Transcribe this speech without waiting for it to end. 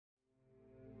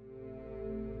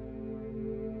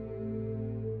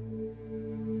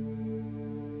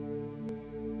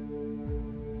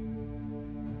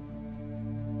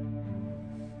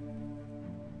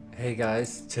Hey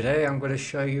guys, today I'm going to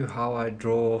show you how I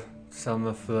draw some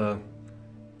of the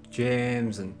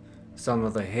gems and some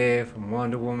of the hair from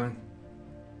Wonder Woman.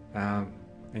 And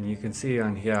you can see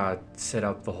on here I set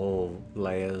up the whole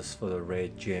layers for the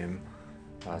red gem.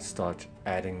 I start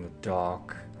adding the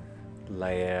dark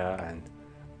layer and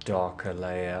darker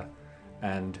layer,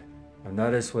 and I've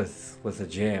noticed with the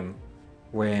gem,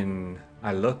 when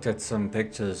I looked at some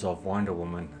pictures of Wonder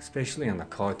Woman, especially in the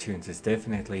cartoons, it's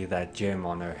definitely that gem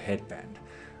on her headband,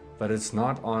 but it's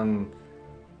not on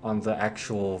the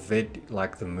actual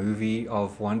like the movie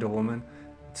of Wonder Woman.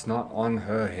 It's not on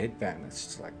her headband. It's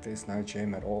just like there's no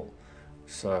gem at all.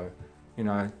 So, you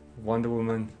know, Wonder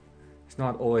Woman is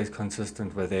not always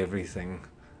consistent with everything.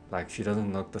 Like, she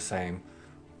doesn't look the same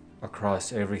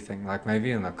across everything. Like,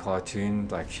 maybe in the cartoon,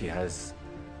 like, she has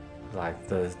like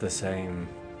the same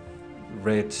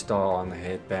red star on the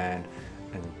headband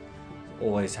and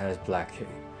always has black hair,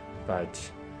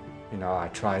 but you know, I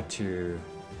tried to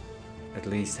at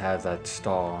least have that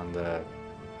star on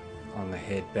the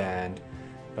headband.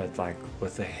 But like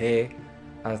with the hair,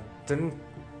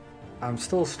 I'm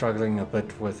still struggling a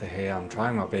bit with the hair. I'm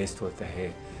trying my best with the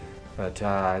hair, but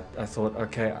I thought,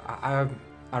 okay, I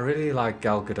really like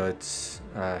Gal Gadot's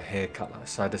hair color,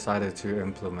 so I decided to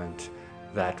implement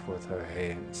that with her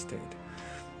hair instead.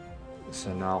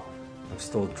 So now I'm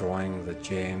still drawing the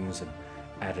gems and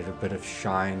added a bit of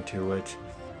shine to it.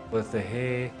 With the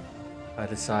hair, I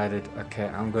decided, okay,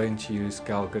 I'm going to use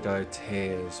Gal Gadot's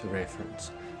hair as a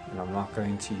reference, and I'm not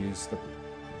going to use the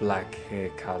black hair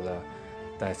color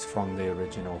that's from the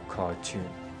original cartoon.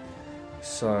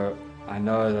 So I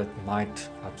know that might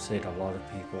upset a lot of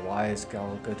people. Why is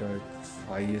Gal Gadot,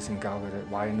 why are you using Gal Gadot?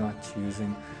 Why not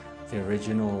using the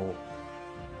original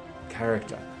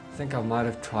character? I think I might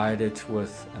have tried it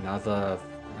with another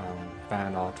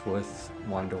fan art with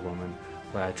Wonder Woman,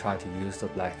 where I tried to use the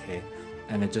black hair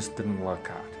and it just didn't work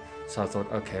out. So I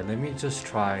thought, okay, let me just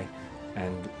try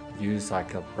and use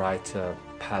like a brighter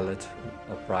palette,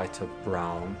 a brighter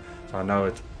brown. So I know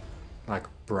it's like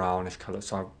brownish color,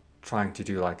 so I'm trying to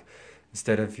do like,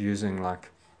 instead of using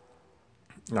like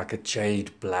a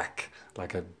jade black,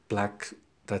 like a black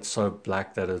that's so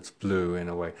black that it's blue in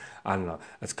a way. I don't know,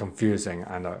 it's confusing,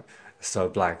 I know, it's so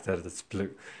black that it's blue.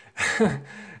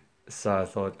 So I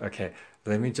thought, okay,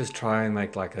 let me just try and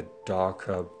make like a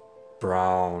darker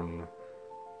brown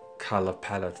color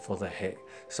palette for the hair,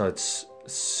 so it's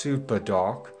super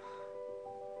dark.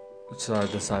 So I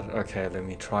decided, okay, let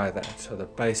me try that. So the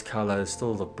base color is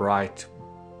still the bright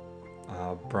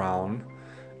brown,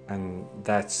 and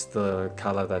that's the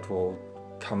color that will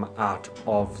come out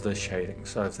of the shading.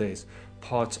 So if there's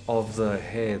parts of the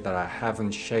hair that I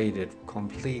haven't shaded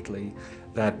completely,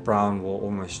 that brown will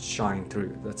almost shine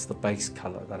through. That's the base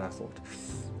color that I thought.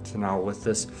 So now with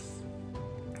this,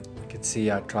 you can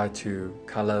see I tried to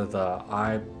color the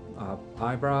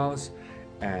eyebrows,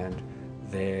 and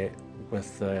there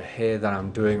with the hair that I'm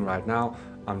doing right now,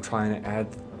 I'm trying to add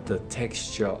the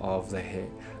texture of the hair.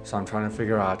 So I'm trying to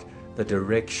figure out the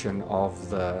direction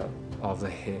of the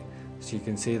hair. So you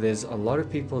can see there's a lot of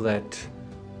people that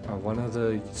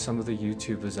some of the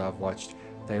YouTubers I've watched,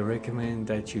 they recommend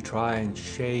that you try and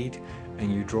shade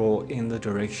and you draw in the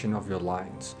direction of your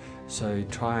lines. So you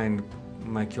try and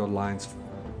make your lines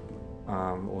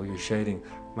or your shading,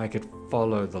 make it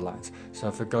follow the lines. So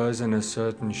if it goes in a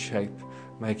certain shape,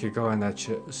 make it go in that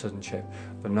certain shape.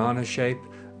 Banana shape,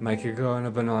 make it go in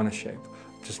a banana shape.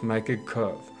 Just make it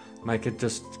curve. Make it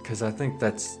just, because I think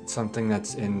that's something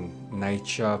that's in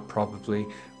nature probably,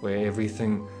 where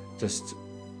everything just,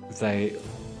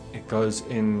 it goes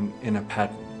in a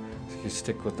pattern. So you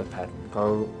stick with the pattern.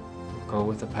 Go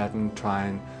with the pattern, try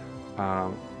and,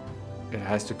 it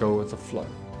has to go with the flow.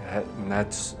 And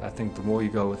that's, I think the more you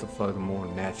go with the flow, the more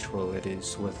natural it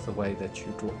is with the way that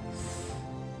you draw.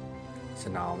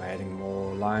 So now I'm adding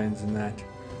more lines in that.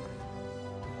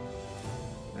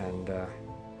 And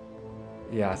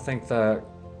yeah, I think that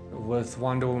with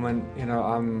Wonder Woman, you know,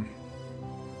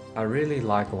 I really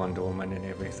like Wonder Woman and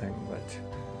everything,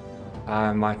 but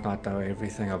I might not know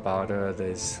everything about her.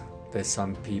 There's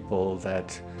some people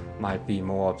that might be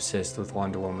more obsessed with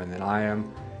Wonder Woman than I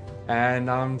am.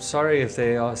 And I'm sorry if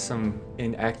there are some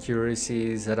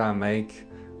inaccuracies that I make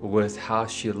with how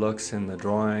she looks in the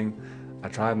drawing. I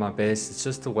tried my best. It's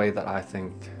just the way that I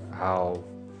think how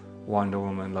Wonder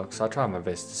Woman looks. I try my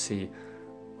best to see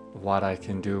what I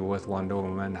can do with Wonder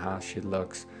Woman, how she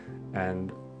looks,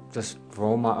 and just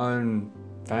draw my own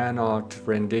fan art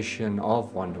rendition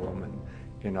of Wonder Woman.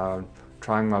 You know,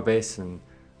 trying my best, and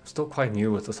I'm still quite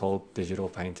new with this whole digital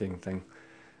painting thing.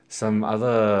 Some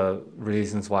other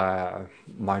reasons why I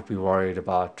might be worried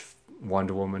about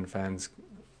Wonder Woman fans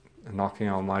knocking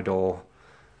on my door,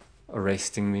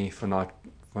 arresting me for not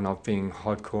being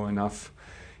hardcore enough.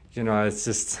 You know, it's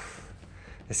just,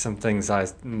 it's some things I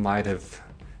might have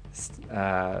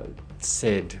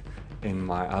said in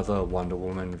my other Wonder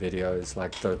Woman videos,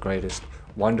 like the greatest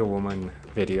Wonder Woman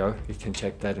video. You can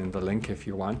check that in the link if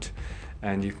you want,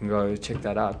 and you can go check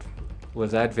that out.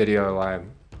 With that video, I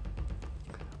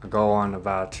go on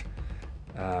about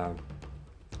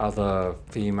other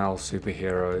female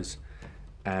superheroes,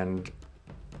 and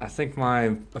I think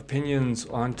my opinions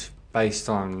aren't based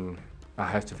on, I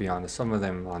have to be honest, some of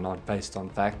them are not based on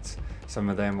facts, some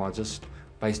of them are just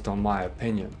based on my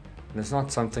opinion. And it's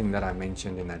not something that I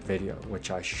mentioned in that video,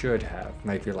 which I should have,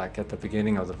 maybe like at the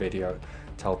beginning of the video,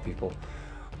 tell people,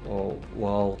 oh,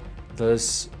 well,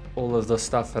 all of the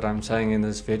stuff that I'm saying in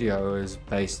this video is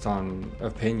based on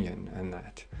opinion and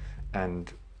that.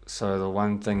 And so the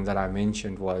one thing that I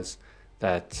mentioned was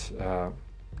that I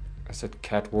said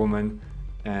Catwoman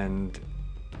and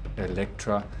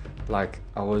Elektra, like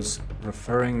I was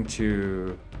referring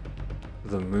to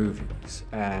the movies,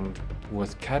 and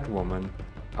with Catwoman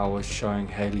I was showing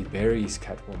Halle Berry's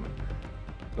Catwoman,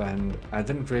 and I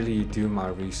didn't really do my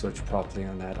research properly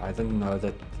on that. I didn't know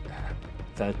that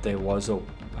there was a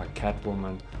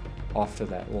Catwoman after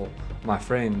that. Well,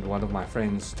 one of my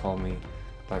friends told me,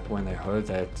 like when they heard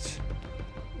that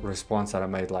response that I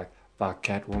made, like about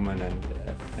Catwoman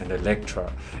and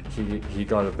Elektra, he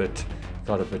got a bit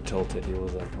tilted. He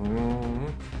was like,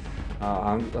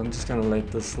 I'm just gonna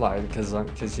let this slide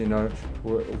because you know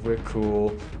we're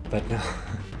cool, but now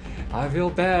I feel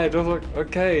bad. I'm like,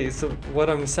 okay, so what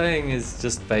I'm saying is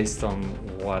just based on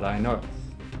what I know.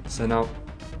 So now,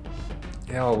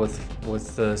 yeah,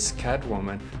 with this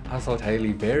Catwoman, I thought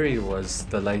Halle Berry was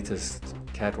the latest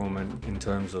Catwoman in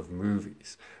terms of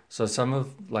movies. So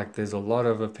there's a lot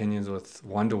of opinions with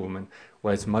Wonder Woman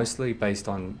where it's mostly based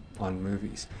on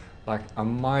movies. Like I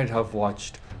might have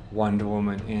watched Wonder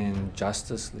Woman in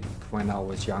Justice League when I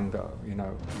was younger, you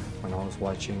know, when I was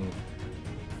watching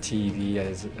TV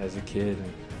as a kid,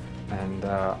 and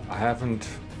I haven't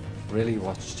really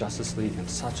watched Justice League in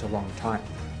such a long time.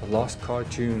 The last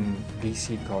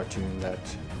DC cartoon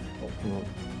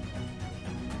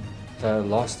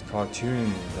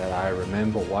that I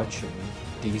remember watching,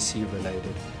 DC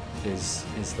related, is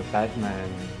the Batman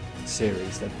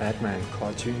series, the Batman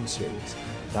cartoon series.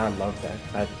 I love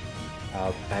that.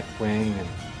 Batwing and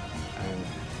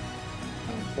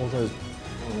all those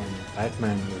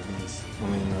Batman movies. I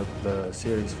mean the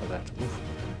series for that. Oof.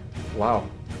 Wow.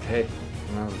 Okay.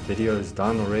 Now the video is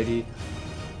done already.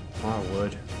 My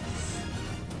word.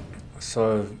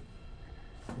 So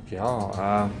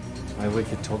yeah, maybe we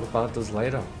could talk about this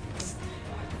later.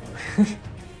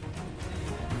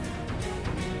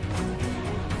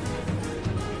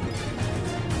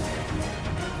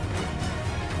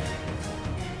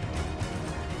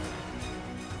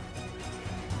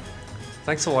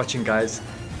 Thanks for watching, guys.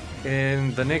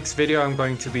 In the next video I'm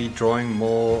going to be drawing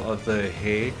more of the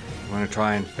hair. I'm going to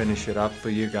try and finish it up for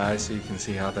you guys so you can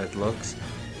see how that looks.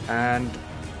 And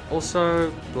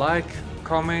also like,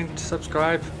 comment,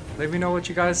 subscribe, let me know what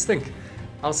you guys think.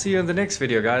 I'll see you in the next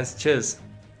video, guys. Cheers.